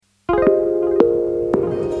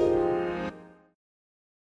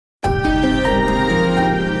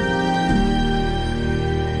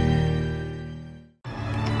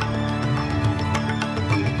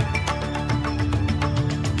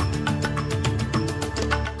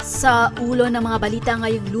Sa ulo ng mga balita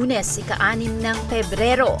ngayong Lunes, ika-6 ng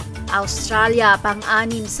Pebrero, Australia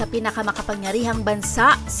pang-6 sa pinakamakapangyarihang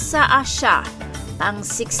bansa sa Asya.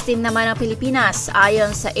 Pang-16 naman ang Pilipinas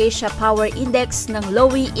ayon sa Asia Power Index ng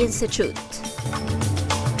Lowy Institute.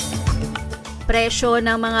 Presyo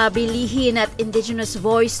ng mga bilihin at Indigenous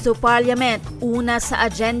Voice to Parliament una sa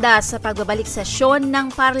agenda sa pagbabalik sesyon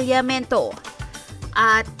ng Parlamento.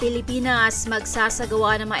 At Pilipinas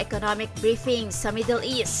magsasagawa ng mga economic briefings sa Middle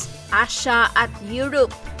East, Asia at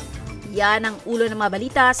Europe. Yan ang ulo ng mga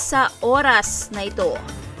balita sa oras na ito.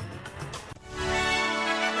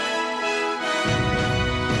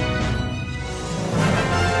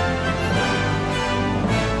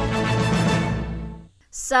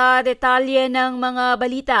 Sa detalye ng mga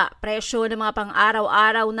balita, presyo ng mga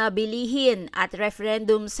pang-araw-araw na bilihin at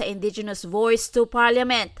referendum sa Indigenous Voice to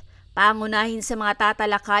Parliament, pangunahin sa mga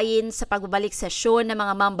tatalakayin sa pagbabalik sesyon ng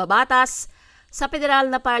mga mambabatas sa federal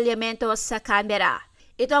na parlamento sa Canberra.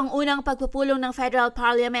 Ito ang unang pagpupulong ng Federal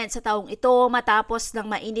Parliament sa taong ito matapos ng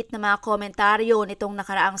mainit na mga komentaryo nitong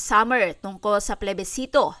nakaraang summer tungkol sa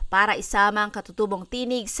plebisito para isama ang katutubong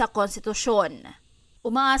tinig sa konstitusyon.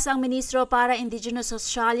 Umaasa ang Ministro para Indigenous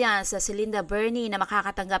Australians si Linda Burney na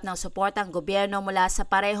makakatanggap ng suportang gobyerno mula sa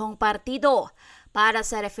parehong partido para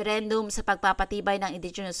sa referendum sa pagpapatibay ng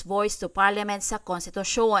Indigenous Voice to Parliament sa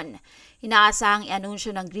konstitusyon. Inaasahang i-anunsyo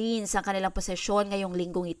ng Greens ang kanilang posisyon ngayong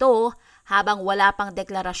linggong ito habang wala pang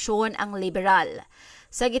deklarasyon ang Liberal.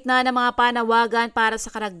 Sa gitna ng mga panawagan para sa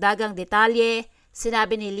karagdagang detalye,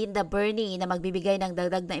 sinabi ni Linda Burney na magbibigay ng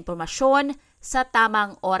dagdag na impormasyon sa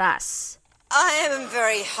tamang oras. I am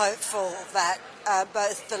very hopeful that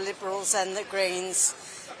both the Liberals and the Greens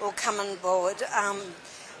will come on board.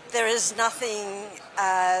 There is nothing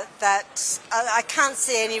that I can't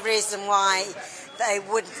see any reason why they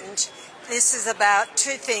wouldn't. This is about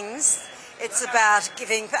two things. It's about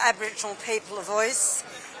giving Aboriginal people a voice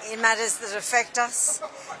in matters that affect us,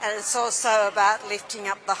 and it's also about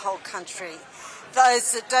lifting up the whole country.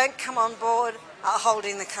 Those that don't come on board are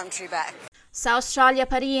holding the country back. Sa Australia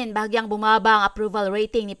pa rin, bahagyang bumaba ang approval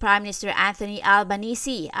rating ni Prime Minister Anthony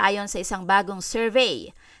Albanese ayon sa isang bagong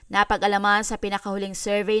survey. Napag-alaman sa pinakahuling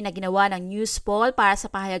survey na ginawa ng Newspoll para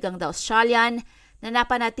sa pahayagang The Australian na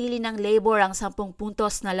napanatili ng Labor ang 10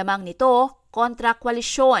 puntos na lamang nito kontra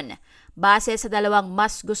koalisyon base sa dalawang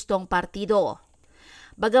mas gustong partido.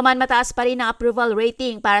 Bagaman mataas pa rin ang approval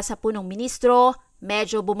rating para sa punong ministro,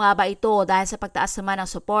 medyo bumaba ito dahil sa pagtaas naman ng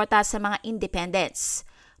suporta sa mga independents.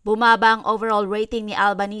 Bumaba ang overall rating ni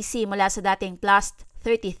Albanese mula sa dating plus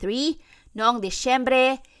 33 noong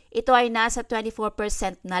Disyembre, ito ay nasa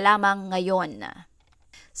 24% na lamang ngayon.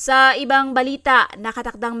 Sa ibang balita,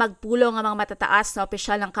 nakatakdang magpulong ang mga matataas na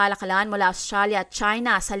opisyal ng kalakalan mula Australia at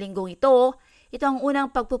China sa linggong ito. Ito ang unang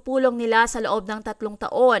pagpupulong nila sa loob ng 3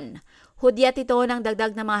 taon. Hudyat ito ng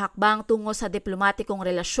dagdag na mga hakbang tungo sa diplomatikong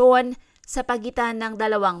relasyon sa pagitan ng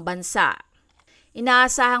dalawang bansa.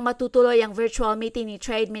 Inaasahang matutuloy ang virtual meeting ni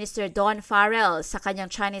Trade Minister Don Farrell sa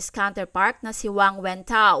kanyang Chinese counterpart na si Wang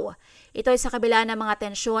Wentao. Ito ay sa kabila ng mga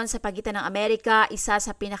tensyon sa pagitan ng Amerika, isa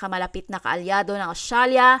sa pinakamalapit na kaalyado ng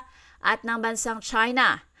Australia at ng bansang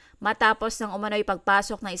China, matapos ng umano'y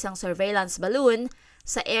pagpasok ng isang surveillance balloon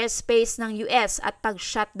sa airspace ng US at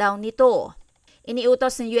pag-shutdown nito.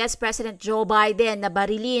 Iniutos ng US President Joe Biden na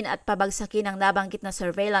barilin at pabagsakin ang nabanggit na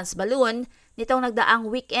surveillance balloon nitong nagdaang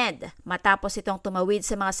weekend matapos itong tumawid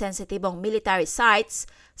sa mga sensitibong military sites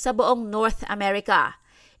sa buong North America.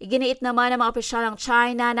 Iginiit naman ng mga opisyal ng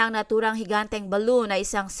China na ang naturang higanteng balloon ay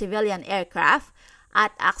isang civilian aircraft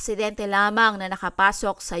at aksidente lamang na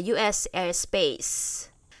nakapasok sa US airspace.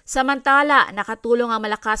 Samantala, nakatulong ang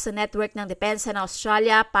malakas na network ng depensa ng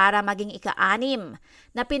Australia para maging ika-6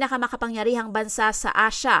 na pinakamakapangyarihang bansa sa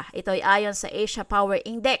Asia. Ito ay ayon sa Asia Power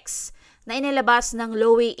Index na inilabas ng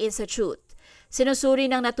Lowy Institute.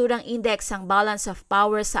 Sinusuri ng naturang index ang balance of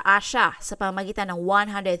power sa Asia sa pamamagitan ng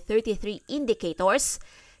 133 indicators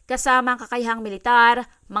kasama ang kakayahang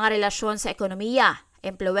militar, mga relasyon sa ekonomiya,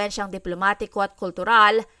 impluwensyang diplomatiko at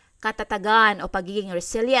kultural, katatagan o pagiging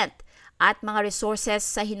resilient, at mga resources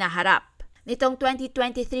sa hinaharap. Nitong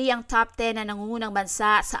 2023, ang top 10 na nangungunang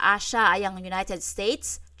bansa sa Asia ay ang United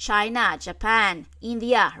States, China, Japan,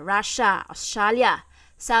 India, Russia, Australia,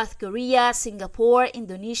 South Korea, Singapore,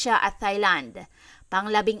 Indonesia at Thailand.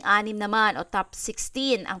 Pang-16 naman o top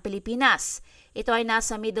 16 ang Pilipinas. Ito ay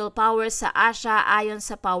nasa middle power sa Asia ayon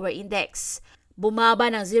sa Power Index.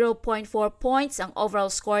 Bumaba ng 0.4 points ang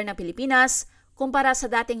overall score ng Pilipinas kumpara sa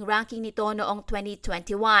dating ranking nito noong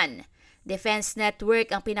 2021. Defense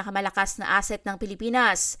Network ang pinakamalakas na asset ng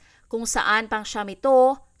Pilipinas, kung saan pang siyam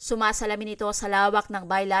ito, sumasalamin ito sa lawak ng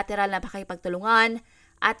bilateral na pakikipagtulungan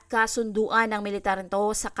at kasunduan ng militar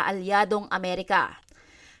nito sa kaalyadong Amerika.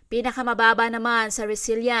 Pinakamababa naman sa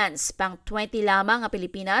resilience, pang 20 lamang ang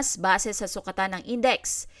Pilipinas base sa sukatan ng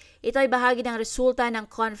index. Ito ay bahagi ng resulta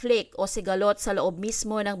ng conflict o sigalot sa loob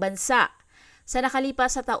mismo ng bansa. Sa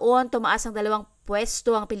nakalipas sa taon, tumaas ang 2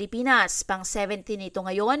 pwesto ang Pilipinas, pang 17 ito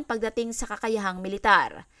ngayon pagdating sa kakayahang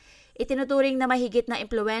militar. Itinuturing na mahigit na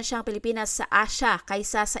impluwensya ang Pilipinas sa Asia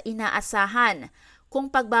kaysa sa inaasahan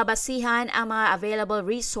kung pagbabasihan ang mga available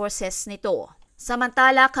resources nito.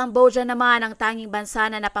 Samantala, Cambodia naman ang tanging bansa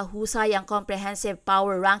na napahusay ang comprehensive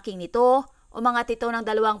power ranking nito o mga tito ng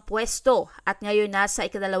 2 pwesto at ngayon nasa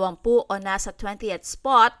ika-20 o nasa 20th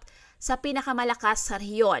spot sa pinakamalakas sa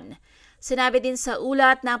rehiyon. Sinabi din sa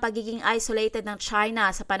ulat na ang pagiging isolated ng China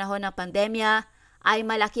sa panahon ng pandemya ay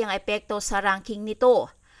malaki ang epekto sa ranking nito,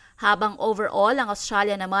 habang overall ang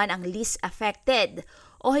Australia naman ang least affected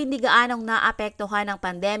o hindi gaanong naapektuhan ng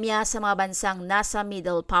pandemya sa mga bansang nasa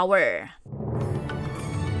middle power.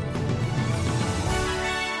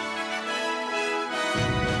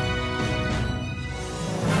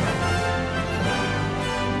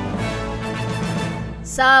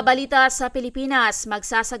 Sa balita sa Pilipinas,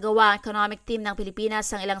 magsasagawa ang economic team ng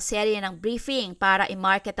Pilipinas ng ilang serye ng briefing para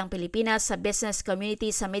i-market ang Pilipinas sa business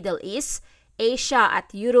community sa Middle East, Asia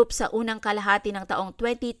at Europe sa unang kalahati ng taong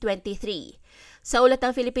 2023. Sa ulat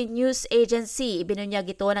ng Philippine News Agency,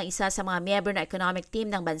 ibinunyag ito ng isa sa mga miyembro ng economic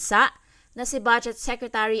team ng bansa na si Budget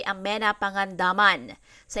Secretary Amena Pangandaman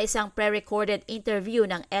sa isang pre-recorded interview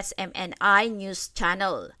ng SMNI News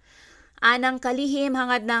Channel. Anang kalihim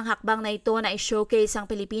hangad ng hakbang na ito na i-showcase ang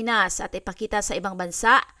Pilipinas at ipakita sa ibang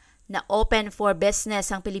bansa na open for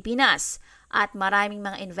business ang Pilipinas at maraming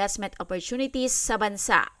mga investment opportunities sa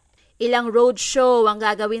bansa. Ilang roadshow ang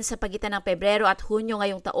gagawin sa pagitan ng Pebrero at Hunyo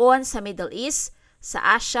ngayong taon sa Middle East, sa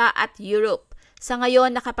Asia at Europe. Sa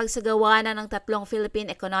ngayon, nakapagsagawa na ng 3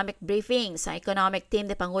 Philippine economic briefings sa economic team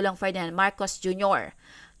ni Pangulong Ferdinand Marcos Jr.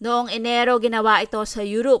 Noong Enero, ginawa ito sa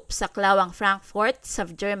Europe, sa Klawang Frankfurt sa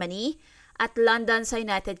Germany at London sa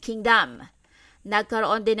United Kingdom.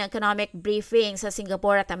 Nagkaroon din ng economic briefing sa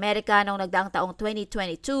Singapore at Amerika noong nagdaang taong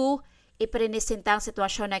 2022, iprinisintang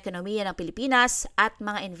sitwasyon ng ekonomiya ng Pilipinas at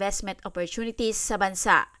mga investment opportunities sa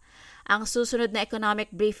bansa. Ang susunod na economic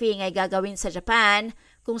briefing ay gagawin sa Japan,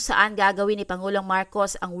 kung saan gagawin ni Pangulong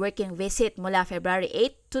Marcos ang working visit mula February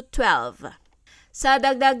 8 to 12. Sa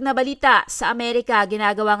dagdag na balita, sa Amerika,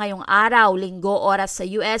 ginagawa ngayong araw, Linggo oras sa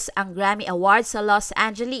US, ang Grammy Awards sa Los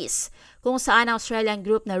Angeles, kung saan ang Australian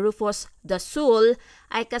group na Rufus Du Sol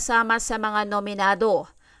ay kasama sa mga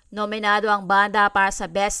nominado. Nominado ang banda para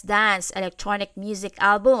sa Best Dance Electronic Music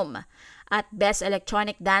Album at Best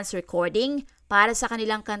Electronic Dance Recording para sa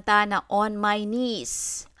kanilang kanta na On My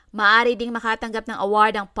Knees. Maaari ding makatanggap ng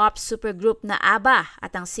award ang pop supergroup na ABBA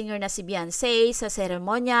at ang singer na si Beyoncé sa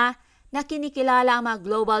seremonya na kinikilala ang mga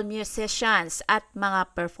global musicians at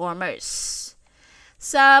mga performers.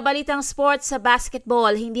 Sa balitang sports sa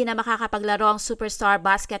basketball, hindi na makakapaglaro ang superstar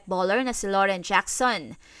basketballer na si Lauren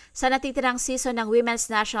Jackson sa natitirang season ng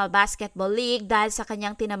Women's National Basketball League dahil sa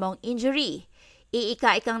kanyang tinamong injury.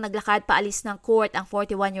 Iika-ikang naglakad paalis ng court ang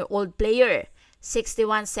 41-year-old player,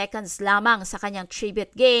 61 seconds lamang sa kanyang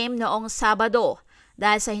tribute game noong Sabado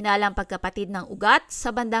dahil sa hinalang pagkapatid ng ugat sa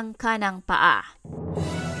bandang kanang paa.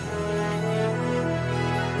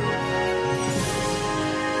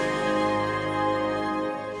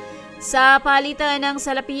 Sa palitan ng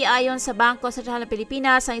salapi ayon sa Bangko Sentral ng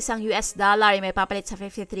Pilipinas, ang isang US dollar ay may papalit sa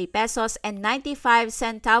 53 pesos and 95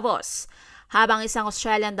 centavos, habang isang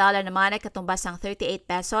Australian dollar naman ay katumbas ng 38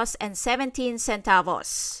 pesos and 17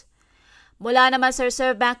 centavos. Mula naman sa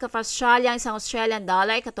Reserve Bank of Australia, ang isang Australian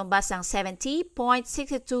dollar ay katumbas ng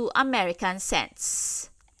 70.62 American cents.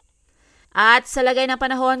 At sa lagay ng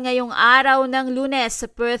panahon ngayong araw ng Lunes, sa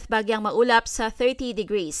Perth bagyang maulap sa 30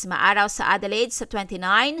 degrees, maaraw sa Adelaide sa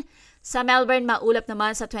 29, sa Melbourne maulap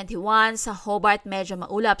naman sa 21, sa Hobart medyo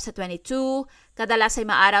maulap sa 22, kadalas ay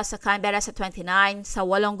maaraw sa Canberra sa 29, sa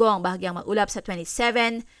Wollongong bahagyang maulap sa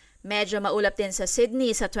 27, medyo maulap din sa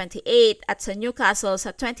Sydney sa 28 at sa Newcastle sa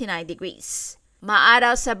 29 degrees.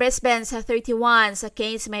 Maaraw sa Brisbane sa 31, sa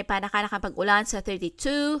Cairns may panakanakang pag-ulan sa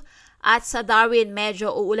 32, at sa Darwin medyo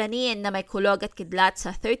uulanin na may kulog at kidlat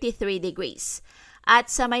sa 33 degrees. At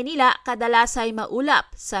sa Maynila, kadalas ay maulap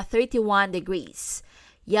sa 31 degrees.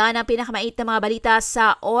 Yan ang pinakamait na mga balita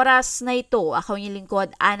sa oras na ito. Ako yung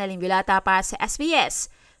lingkod, Annalyn Vilata para sa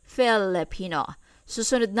SBS Filipino.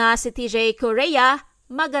 Susunod na si TJ Correa.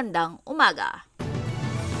 Magandang umaga.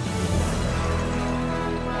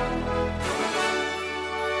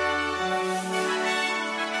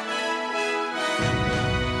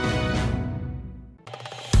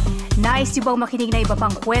 Nais niyo bang makinig na iba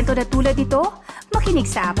pang kwento na tulad ito? Makinig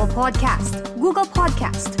sa Apple Podcast, Google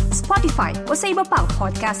Podcast, Spotify o sa iba pang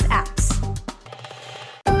podcast apps.